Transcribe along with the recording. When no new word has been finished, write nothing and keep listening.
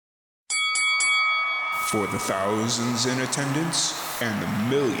For the thousands in attendance and the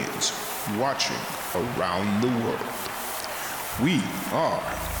millions watching around the world, we are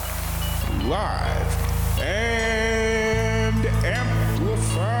live and amplified.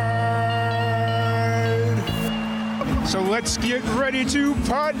 So let's get ready to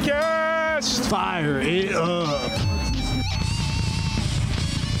podcast. Fire it up.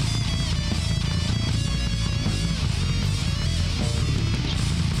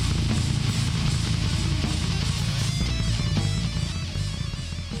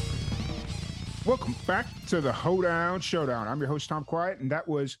 Welcome back to the Hoedown, Showdown. I'm your host, Tom Quiet, and that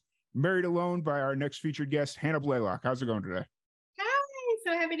was Married Alone by our next featured guest, Hannah Blaylock. How's it going today? Hi,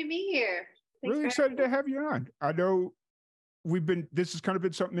 so happy to be here. Thanks really excited to have you on. I know this has kind of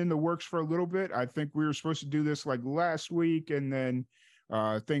been something in the works for a little bit. I think we were supposed to do this like last week, and then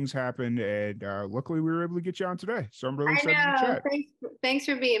things happened, and luckily we were able to get you on today. So I'm really excited to chat. Thanks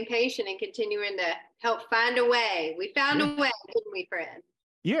for being patient and continuing to help find a way. We found a way, didn't we, friend?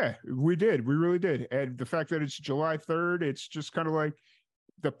 Yeah, we did. We really did. And the fact that it's July 3rd, it's just kind of like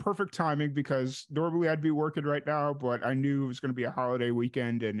the perfect timing, because normally I'd be working right now, but I knew it was going to be a holiday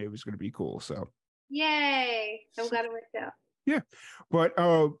weekend and it was going to be cool. So yay. I'm glad it worked out. Yeah. But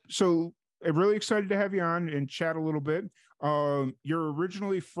so I'm really excited to have you on and chat a little bit. You're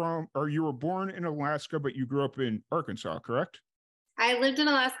originally you were born in Alaska, but you grew up in Arkansas, correct? I lived in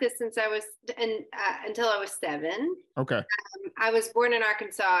Alaska since I was until I was 7. Okay. I was born in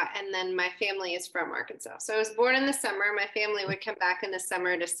Arkansas, and then my family is from Arkansas. So I was born in the summer. My family would come back in the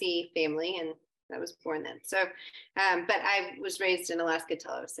summer to see family, and I was born then. So, but I was raised in Alaska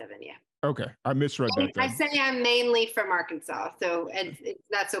till I was 7. Yeah. Okay, I misread that. I say I'm mainly from Arkansas, so it's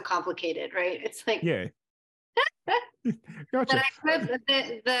not so complicated, right? It's like yeah. Gotcha. But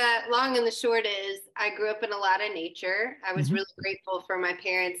the long and the short is I grew up in a lot of nature. I was really grateful for my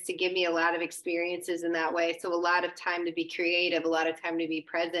parents to give me a lot of experiences in that way. So a lot of time to be creative, a lot of time to be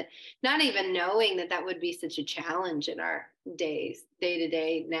present, not even knowing that would be such a challenge in our day to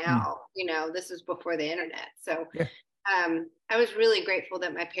day now. You know, this was before the internet. So I was really grateful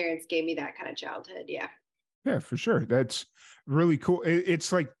that my parents gave me that kind of childhood. Yeah. Yeah, for sure. That's really cool.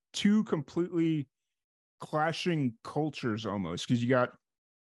 It's like two completely clashing cultures almost, because you got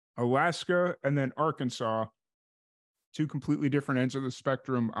Alaska and then Arkansas, two completely different ends of the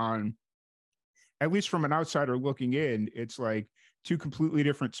spectrum. On at least from an outsider looking in, it's like two completely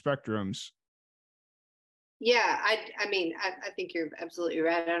different spectrums. Yeah, I mean, I think you're absolutely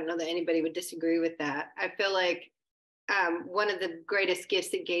right. I don't know that anybody would disagree with that. I feel like one of the greatest gifts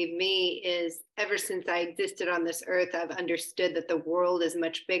it gave me is ever since I existed on this earth, I've understood that the world is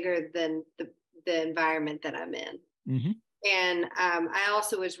much bigger than the environment that I'm in. And I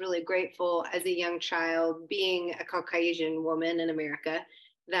also was really grateful as a young child, being a Caucasian woman in America,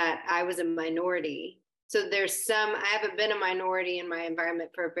 that I was a minority. So I haven't been a minority in my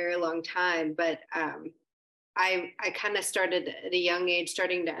environment for a very long time, but I kind of started at a young age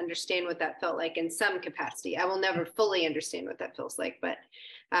starting to understand what that felt like in some capacity. I will never fully understand what that feels like, but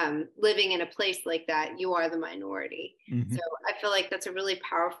living in a place like that, you are the minority. So I feel like that's a really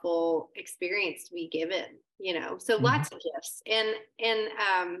powerful experience to be given, you know, so lots of gifts. And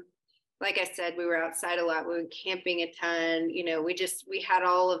like I said, we were outside a lot. We went camping a ton. You know, we had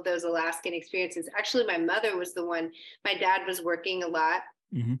all of those Alaskan experiences. Actually, my mother was the one. My dad was working a lot.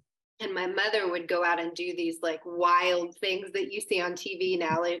 And my mother would go out and do these like wild things that you see on TV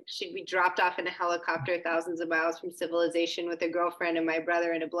now. Like she'd be dropped off in a helicopter thousands of miles from civilization with a girlfriend and my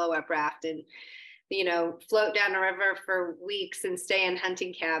brother in a blow-up raft, and, you know, float down a river for weeks and stay in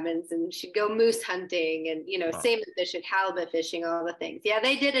hunting cabins. And she'd go moose hunting and, you know, salmon fishing, halibut fishing, all the things. Yeah,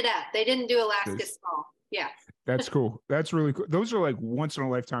 they did it up. They didn't do Alaska small. Yeah. That's cool. That's really cool. Those are like once in a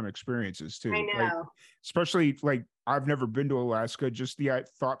lifetime experiences too. I know. Like, especially like I've never been to Alaska. Just the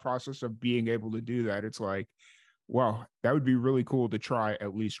thought process of being able to do that. It's like, wow, that would be really cool to try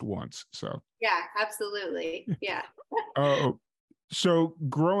at least once. So yeah, absolutely. Yeah. So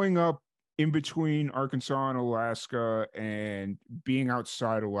growing up in between Arkansas and Alaska and being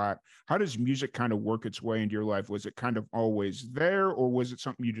outside a lot, how does music kind of work its way into your life? Was it kind of always there, or was it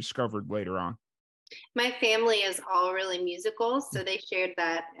something you discovered later on? My family is all really musical, so they shared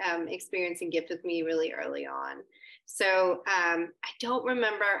that experience and gift with me really early on. So I don't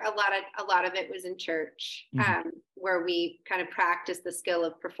remember a lot of it was in church, where we kind of practiced the skill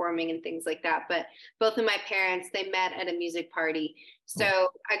of performing and things like that. But both of my parents, they met at a music party.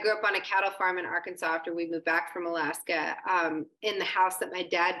 So I grew up on a cattle farm in Arkansas after we moved back from Alaska, in the house that my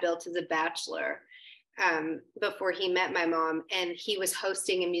dad built as a bachelor. Before he met my mom, and he was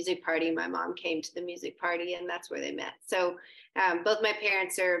hosting a music party. My mom came to the music party, and that's where they met. So Both my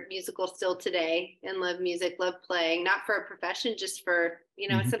parents are musical still today and love music, love playing, not for a profession, just for,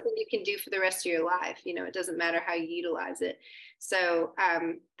 it's something you can do for the rest of your life. It doesn't matter how you utilize it. So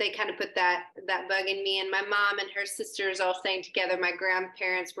they kind of put that bug in me, and my mom and her sisters all sang together. My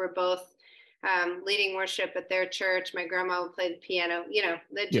grandparents were both leading worship at their church. My grandma would play the piano,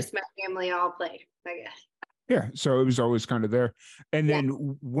 that just my family all played, I guess. Yeah. So it was always kind of there. And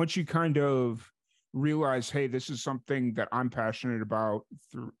then once you kind of realize, hey, this is something that I'm passionate about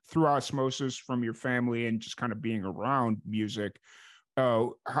through osmosis from your family and just kind of being around music,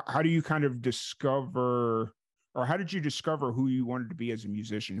 how do you kind of discover, or how did you discover who you wanted to be as a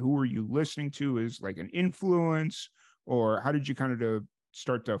musician? Who were you listening to as like an influence, or how did you kind of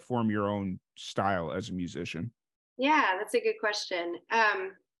start to form your own style as a musician? Yeah, that's a good question.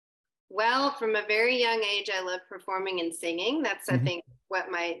 Well, from a very young age, I love performing and singing. That's, I think, what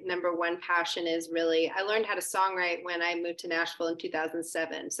my number one passion is, really. I learned how to songwrite when I moved to Nashville in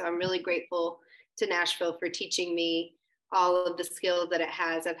 2007. So I'm really grateful to Nashville for teaching me all of the skills that it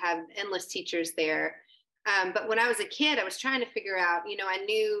has. I've had endless teachers there. But when I was a kid, I was trying to figure out, I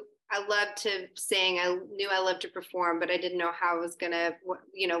knew I loved to sing. I knew I loved to perform, but I didn't know how I was going to,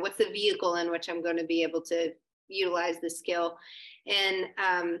 what's the vehicle in which I'm going to be able to utilize the skill. And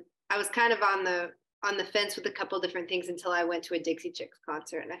I was kind of on the fence with a couple different things until I went to a Dixie Chicks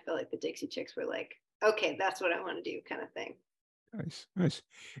concert, and I felt like the Dixie Chicks were like, okay, that's what I want to do, kind of thing. Nice.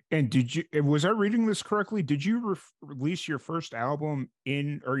 And was I reading this correctly? Did you release your first album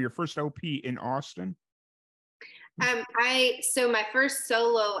or your first LP in Austin? So my first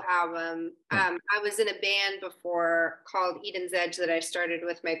solo album, I was in a band before called Eden's Edge that I started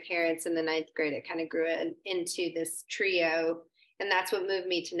with my parents in the 9th grade. It kind of grew into this trio, and that's what moved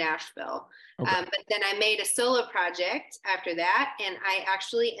me to Nashville. Okay. But then I made a solo project after that, and I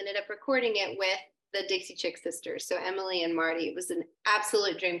actually ended up recording it with the Dixie Chick sisters, so Emily and Marty. It was an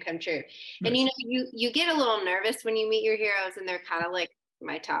absolute dream come true. Nice. And you get a little nervous when you meet your heroes, and they're kind of like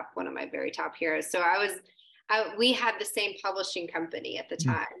one of my very top heroes. So we had the same publishing company at the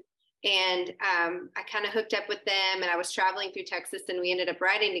time. And I kind of hooked up with them, and I was traveling through Texas, and we ended up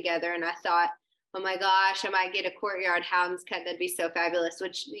writing together. And I thought, oh my gosh, I might get a Courtyard Hounds cut. That'd be so fabulous.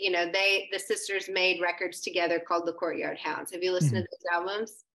 Which, the sisters made records together called the Courtyard Hounds. Have you listened to those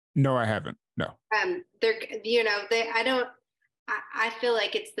albums? No, I haven't. No. I feel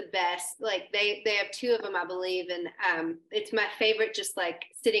like it's the best. Like they have 2 of them, I believe. And it's my favorite, just like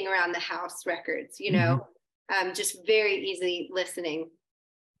sitting around the house records, just very easy listening.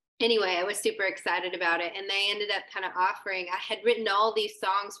 Anyway, I was super excited about it, and they ended up kind of offering, I had written all these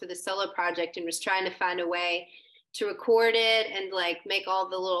songs for the solo project and was trying to find a way to record it and like make all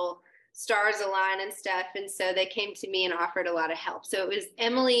the little stars align and stuff. And so they came to me and offered a lot of help. So it was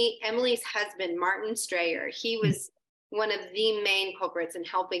Emily's husband, Martin Strayer. He was one of the main culprits in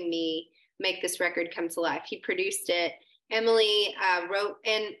helping me make this record come to life. He produced it. Emily wrote,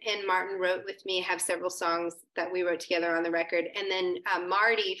 and Martin wrote with me, have several songs that we wrote together on the record. And then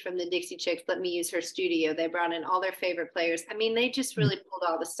Marty from the Dixie Chicks let me use her studio. They brought in all their favorite players. I mean, they just really pulled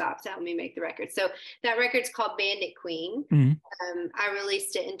all the stops to help me make the record. So that record's called Bandit Queen. I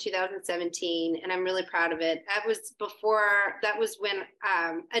released it in 2017, and I'm really proud of it. That was when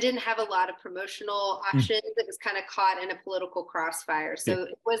I didn't have a lot of promotional options. It was kind of caught in a political crossfire. So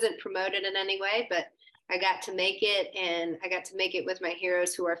it wasn't promoted in any way, but I got to make it, and I got to make it with my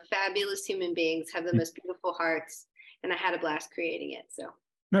heroes, who are fabulous human beings, have the most beautiful hearts, and I had a blast creating it. So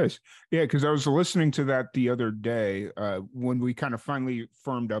nice. Yeah, because I was listening to that the other day when we kind of finally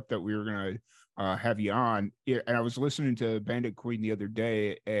firmed up that we were going to have you on, and I was listening to Bandit Queen the other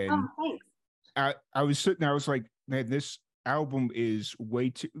day, and I was sitting there, I was like, man, this album is way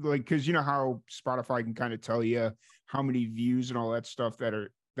too, like, because you know how Spotify can kind of tell you how many views and all that stuff that are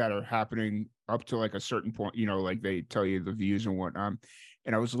happening up to like a certain point, like they tell you the views and whatnot.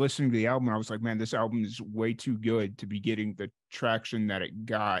 And I was listening to the album, and I was like, man, this album is way too good to be getting the traction that it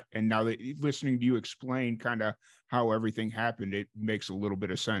got. And now that listening to you explain kind of how everything happened, it makes a little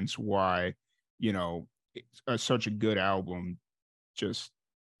bit of sense why, it's such a good album.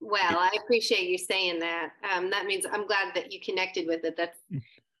 I appreciate you saying that. That means I'm glad that you connected with it.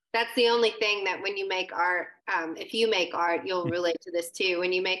 That's the only thing that when you make art, if you make art, you'll relate to this too.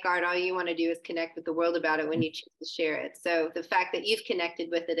 When you make art, all you want to do is connect with the world about it when you choose to share it. So the fact that you've connected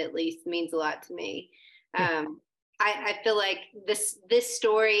with it at least means a lot to me. I feel like this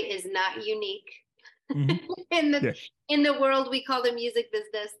story is not unique in the world we call the music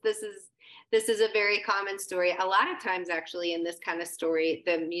business. This is a very common story. A lot of times, actually, in this kind of story,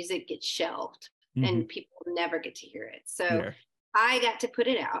 the music gets shelved and people never get to hear it. So I got to put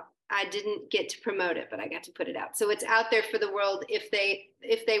it out. I didn't get to promote it, but I got to put it out. So it's out there for the world if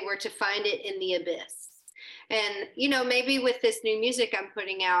they were to find it in the abyss. And, you know, maybe with this new music I'm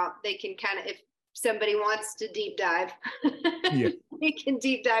putting out, they can kind of, if somebody wants to deep dive, Yeah. they can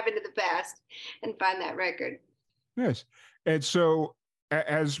deep dive into the past and find that record. Yes. And so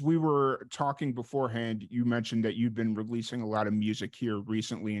as we were talking beforehand, you mentioned that you've been releasing a lot of music here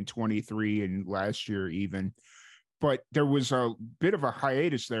recently in 23 and last year even, but there was a bit of a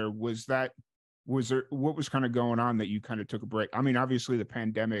hiatus there. Was there, what was kind of going on that you kind of took a break? I mean, obviously the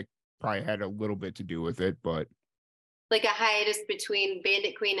pandemic probably had a little bit to do with it, but Like a hiatus between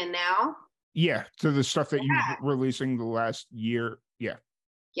Bandit Queen and now? yeah, to the stuff that you've Yeah. releasing the last year. Yeah.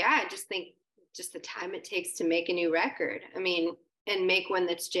 Yeah, I just think just the time it takes to make a new record. I mean, and make one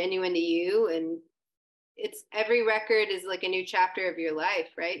that's genuine to you. And it's every record is like a new chapter of your life,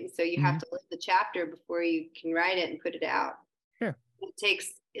 right? And so you have to live the chapter before you can write it and put it out. Yeah. It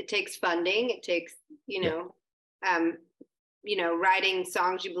takes funding. It takes, Yeah. writing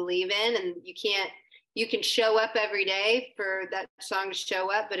songs you believe in, and you can show up every day for that song to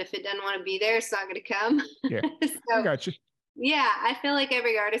show up, but if it doesn't want to be there, it's not going to come. Yeah. So, I got you. yeah, I feel like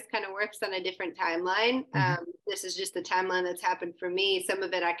every artist kind of works on a different timeline. This is just the timeline that's happened for me. Some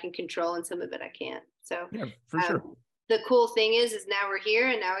of it I can control and some of it I can't. So Yeah, for sure. the cool thing is now we're here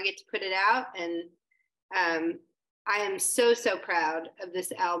and now I get to put it out. And I am so, so proud of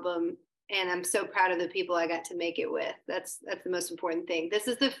this album. And I'm so proud of the people I got to make it with. That's the most important thing. This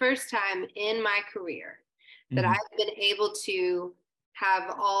is the first time in my career that I've been able to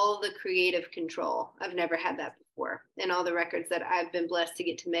have all the creative control. I've never had that before in all the records that I've been blessed to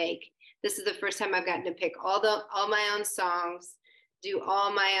get to make. This is the first time I've gotten to pick all my own songs, do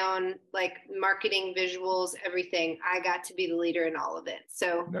all my own like marketing, visuals, everything. I got to be the leader in all of it.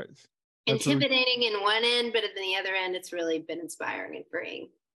 So Nice. intimidating in one end, but at the other end, it's really been inspiring and freeing.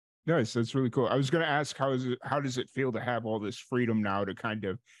 Nice. That's really cool. I was going to ask, how does it feel to have all this freedom now to kind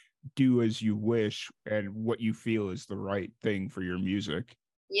of do as you wish and what you feel is the right thing for your music?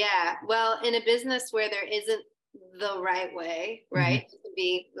 Yeah. Well, in a business where there isn't the right way, right? It can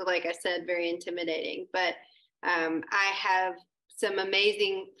be, like I said, very intimidating, but I have some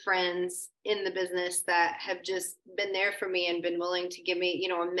amazing friends in the business that have just been there for me and been willing to give me,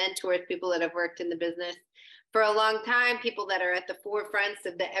 a mentor, people that have worked in the business for a long time, people that are at the forefronts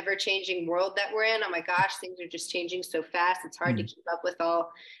of the ever-changing world that we're in. Oh my gosh, things are just changing so fast. It's hard to keep up with all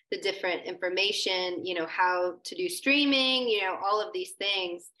the different information, how to do streaming, all of these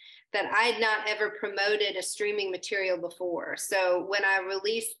things that I'd not ever promoted a streaming material before. So when I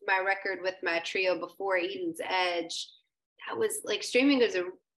released my record with my trio before, Eden's Edge, that was like streaming was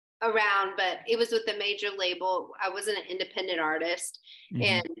around, but it was with a major label. I wasn't an independent artist.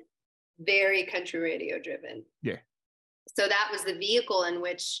 And very country radio driven. Yeah. So that was the vehicle in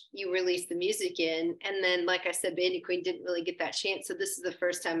which you release the music in. And then, like I said, Bandit Queen didn't really get that chance. So this is the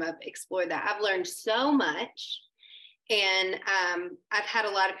first time I've explored that. I've learned so much. And I've had a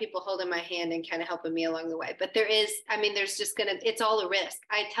lot of people holding my hand and kind of helping me along the way. But there's just it's all a risk.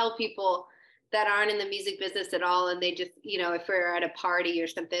 I tell people that aren't in the music business at all, and they just, if we're at a party or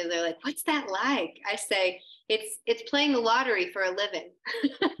something, they're like, what's that like? I say, it's playing the lottery for a living.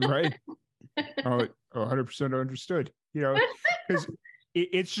 Right. Oh, 100% understood. Because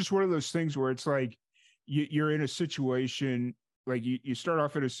it's just one of those things where it's like you're in a situation, like you start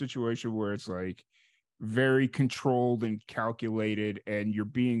off in a situation where it's like very controlled and calculated, and you're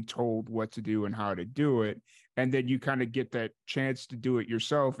being told what to do and how to do it. And then you kind of get that chance to do it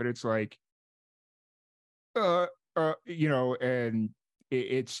yourself. And it's like, and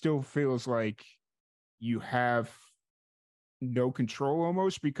it still feels like you have no control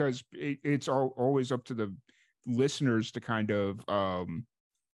almost, because it's always up to the listeners to kind of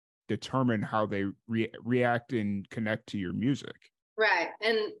determine how they react and connect to your music. Right.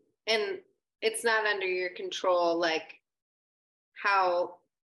 And it's not under your control, like how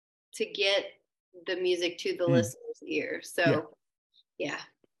to get the music to the listener's ear. So yeah.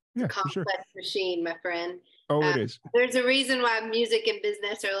 Yeah, complex machine, my friend. Oh, it is. There's a reason why music and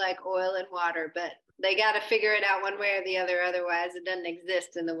business are like oil and water, but they got to figure it out one way or the other. Otherwise, it doesn't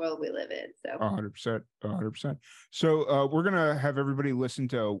exist in the world we live in. So 100%. So we're going to have everybody listen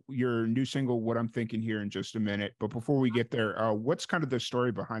to your new single, What I'm Thinking Here, in just a minute. But before we get there, what's kind of the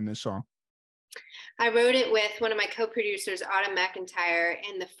story behind this song? I wrote it with one of my co-producers, Autumn McIntyre,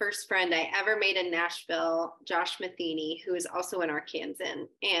 and the first friend I ever made in Nashville, Josh Matheny, who is also an Arkansan.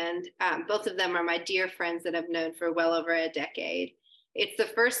 And both of them are my dear friends that I've known for well over a decade. it's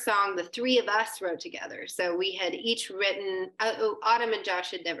the first song the three of us wrote together. So we had each written, Autumn and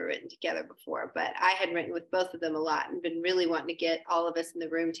Josh had never written together before, but I had written with both of them a lot and been really wanting to get all of us in the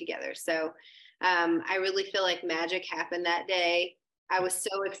room together. So I really feel like magic happened that day. I was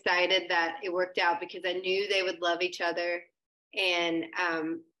so excited that it worked out because I knew they would love each other. And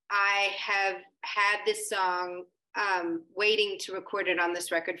I have had this song waiting to record it on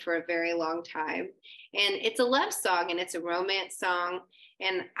this record for a very long time. And it's a love song and it's a romance song.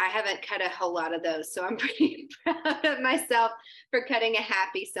 And I haven't cut a whole lot of those. So I'm pretty proud of myself for cutting a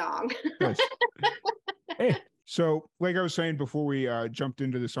happy song. Nice. Hey, so like I was saying before we jumped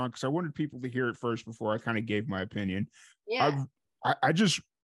into the song, because I wanted people to hear it first before I kind of gave my opinion. Yeah. I just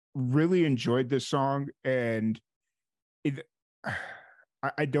really enjoyed this song, and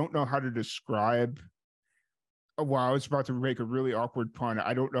I don't know how to describe. Wow, I was about to make a really awkward pun.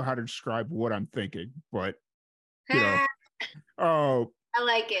 I don't know how to describe what I'm thinking, but you know, oh, I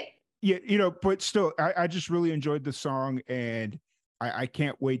like it. yeah, but still, I just really enjoyed the song, and I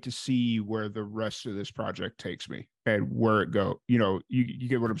can't wait to see where the rest of this project takes me and where it go. You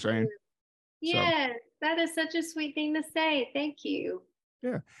get what I'm saying? Yes, that is such a sweet thing to say. Thank you.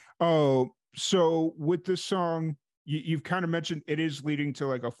 Yeah. Oh, so with this song, you've kind of mentioned it is leading to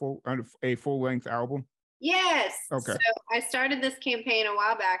like a full length album. Yes. Okay. So I started this campaign a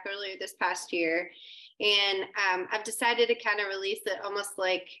while back, earlier this past year, and I've decided to kind of release it almost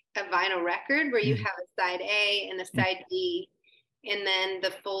like a vinyl record where you have a side A and a side B, and then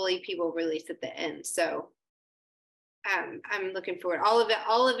the full EP will release at the end. So I'm looking forward. All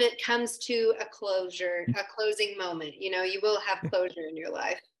of it comes to a closing moment. You will have closure in your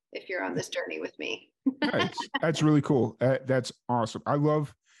life if you're on this journey with me. Nice. That's really cool. That's awesome. I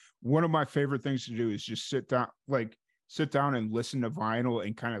love, one of my favorite things to do is just sit down and listen to vinyl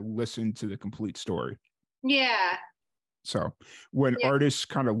and kind of listen to the complete story. Yeah. So when artists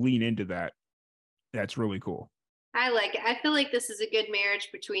kind of lean into that, that's really cool. I like it. I feel like this is a good marriage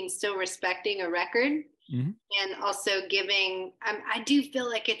between still respecting a record and also giving. I do feel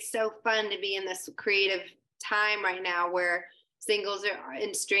like it's so fun to be in this creative time right now where singles are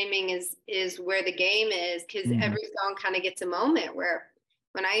and streaming is where the game is, because every song kind of gets a moment. Where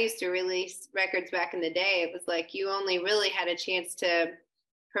when I used to release records back in the day, it was like you only really had a chance to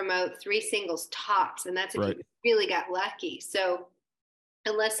promote 3 singles tops, and that's if you really got lucky. So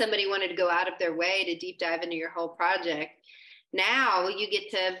unless somebody wanted to go out of their way to deep dive into your whole project, now you get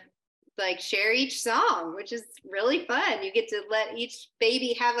to like share each song, which is really fun. You get to let each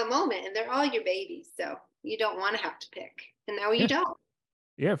baby have a moment, and they're all your babies, so you don't want to have to pick, and now you don't.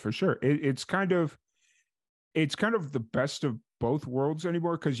 Yeah, for sure. It's kind of the best of both worlds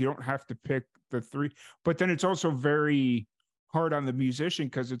anymore, because you don't have to pick the 3, but then it's also very hard on the musician,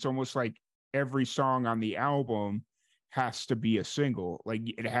 because it's almost like every song on the album has to be a single. Like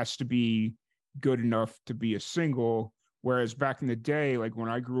it has to be good enough to be a single. Whereas back in the day, like when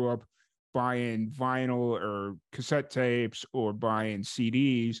I grew up buying vinyl or cassette tapes or buying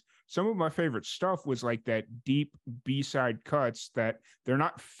CDs, some of my favorite stuff was like that deep B-side cuts that they're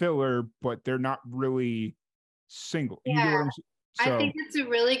not filler, but they're not really single. You get what I'm saying? I think it's a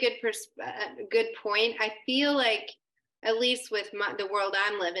really good point. I feel like, at least with the world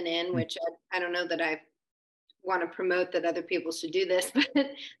I'm living in, which I don't know that I want to promote that other people should do this, but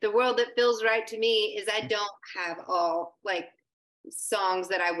the world that feels right to me is I don't have all like songs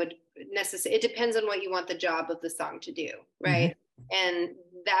that I would necessarily. It depends on what you want the job of the song to do, right? And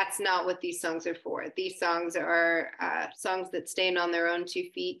that's not what these songs are for. These songs are songs that stand on their own 2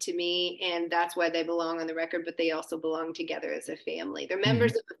 feet to me, and that's why they belong on the record, but they also belong together as a family. They're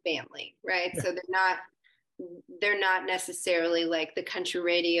members of a family, right? So they're not necessarily like the country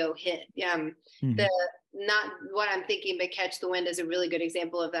radio hit. Not what I'm thinking, but Catch the Wind is a really good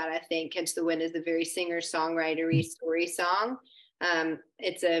example of that. I think Catch the Wind is a very singer-songwritery story song.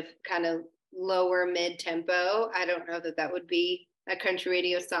 It's a kind of lower mid-tempo. I don't know that would be a country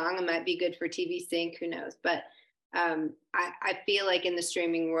radio song. It might be good for TV sync, who knows? But I feel like in the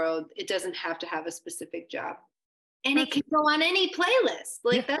streaming world, it doesn't have to have a specific job. And it can go on any playlist.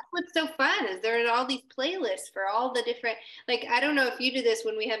 Like that's what's so fun, is there are all these playlists for all the different, like, I don't know if you do this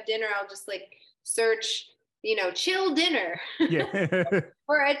when we have dinner, I'll just like search, chill dinner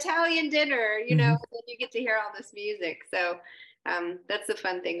or Italian dinner, and then you get to hear all this music. So that's the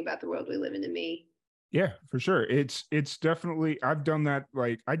fun thing about the world we live in to me. Yeah, for sure. It's definitely, I've done that.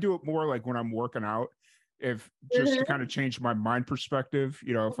 Like I do it more like when I'm working out, if just to kind of change my mind perspective,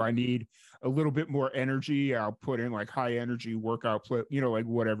 if I need a little bit more energy, I'll put in like high energy workout play, like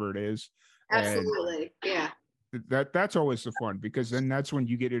whatever it is. Absolutely. Yeah. That's always the fun, because then that's when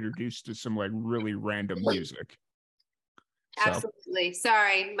you get introduced to some like really random music. So, absolutely.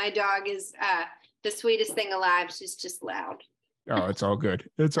 Sorry, my dog is the sweetest thing alive. She's just loud. oh, it's all good.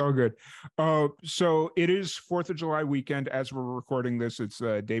 It's all good. So it is 4th of July weekend as we're recording this. It's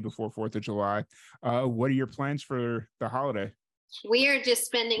the day before 4th of July. What are your plans for the holiday? We are just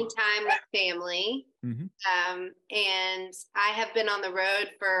spending time with family. Mm-hmm. And I have been on the road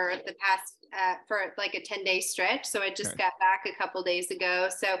for the past for like a 10-day stretch. So I just got back a couple days ago.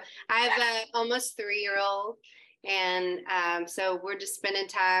 So I have a almost 3-year-old, and so we're just spending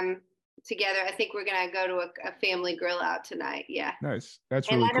time together. I think we're gonna go to a family grill out tonight. Yeah. Nice. That's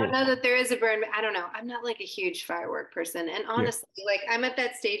And really I don't cool. know that there is a burn. I don't know. I'm not like a huge firework person. And Yeah. honestly, like I'm at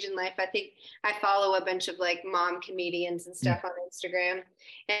that stage in life. I think I follow a bunch of like mom comedians and stuff on Instagram.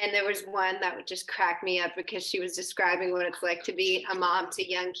 And there was one that would just crack me up because she was describing what it's like to be a mom to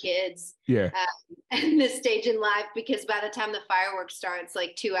young kids. Yeah. In this stage in life, because by the time the fireworks start, it's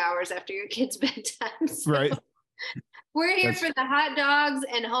like 2 hours after your kid's bedtime. So Right. we're here for the hot dogs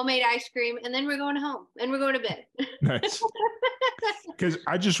and homemade ice cream, and then we're going home and we're going to bed. Nice. Because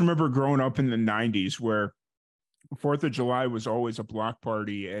I just remember growing up in the 90s where 4th of July was always a block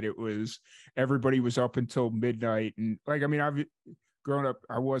party, and it was everybody was up until midnight. And like, I mean, I've grown up,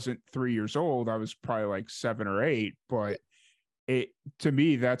 I wasn't 3 years old. I was probably like 7 or 8, but it, to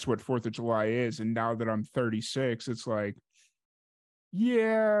me, that's what 4th of July is. And now that I'm 36, it's like,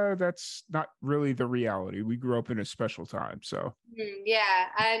 yeah, that's not really the reality. We grew up in a special time. So yeah,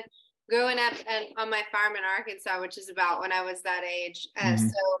 I growing up on my farm in Arkansas, which is about when I was that age.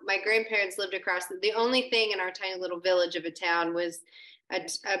 So my grandparents lived across. The only thing in our tiny little village of a town was a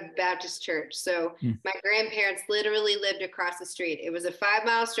Baptist church. So my grandparents literally lived across the street. It was a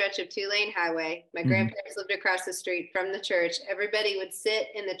 5-mile stretch of 2-lane highway. My grandparents lived across the street from the church. Everybody would sit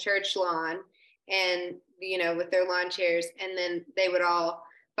in the church lawn and, you know, with their lawn chairs, and then they would all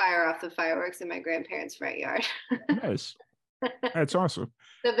fire off the fireworks in my grandparents' front yard. nice. That's awesome.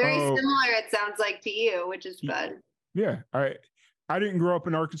 So very similar, it sounds like, to you, which is fun. Yeah. I didn't grow up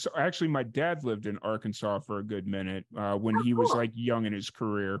in Arkansas. Actually, my dad lived in Arkansas for a good minute when he was like young in his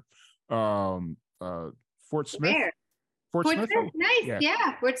career. Fort Smith. Where? Fort Smith. Nice.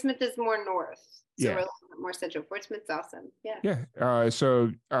 Yeah. Fort Smith is more north. So we're a little bit more central. Fort Smith's awesome. Yeah.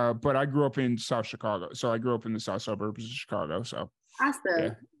 Yeah. But I grew up in South Chicago. So I grew up in the south suburbs of Chicago. So awesome.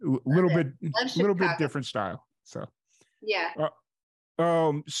 Yeah. A little bit different style. So yeah.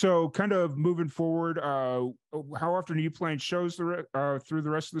 So kind of moving forward, how often are you playing shows through the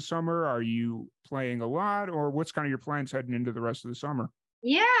rest of the summer? Are you playing a lot, or what's kind of your plans heading into the rest of the summer?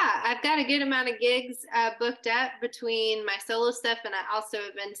 Yeah, I've got a good amount of gigs booked up between my solo stuff, and I also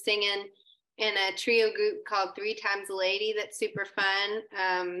have been singing in a trio group called 3 Times a Lady that's super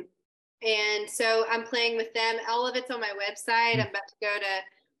fun. And so I'm playing with them. All of it's on my website. I'm about to go to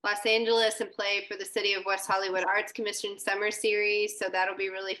Los Angeles and play for the City of West Hollywood Arts Commission Summer Series. So that'll be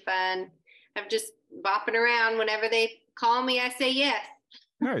really fun. I'm just bopping around. Whenever they call me, I say yes.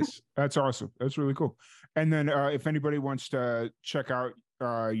 Nice. That's awesome. That's really cool. And then if anybody wants to check out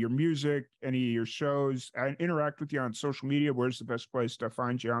your music, any of your shows, and interact with you on social media, where's the best place to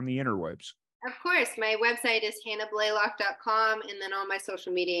find you on the interwebs? Of course. My website is hannahblaylock.com, and then all my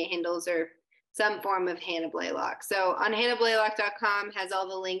social media handles are some form of Hannah Blaylock. So on hannahblaylock.com has all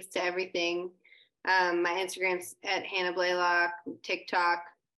the links to everything. My Instagram's at Hannah Blaylock, TikTok.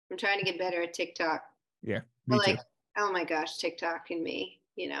 I'm trying to get better at TikTok. Yeah, me too. Oh my gosh, TikTok and me,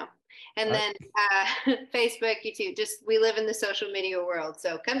 you know. And then Facebook, YouTube. Just we live in the social media world.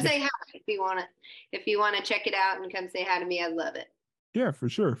 So come say hi if you want to check it out and come say hi to me. I'd love it. Yeah, for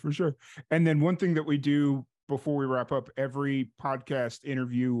sure. And then one thing that we do before we wrap up every podcast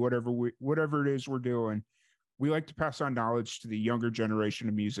interview, whatever it is we're doing, we like to pass on knowledge to the younger generation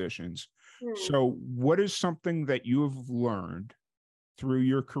of musicians. So what is something that you have learned through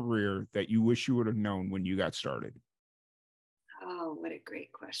your career that you wish you would have known when you got started? Oh, what a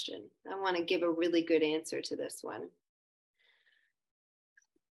great question. I want to give a really good answer to this one.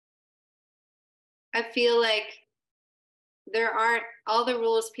 I feel like all the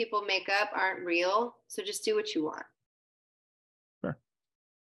rules people make up aren't real. So just do what you want. Fair.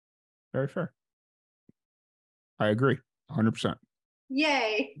 Very fair. I agree 100%.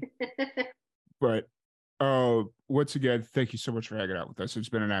 Yay. But once again, thank you so much for hanging out with us. It's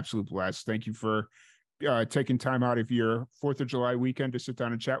been an absolute blast. Thank you for taking time out of your 4th of July weekend to sit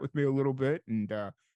down and chat with me a little bit. And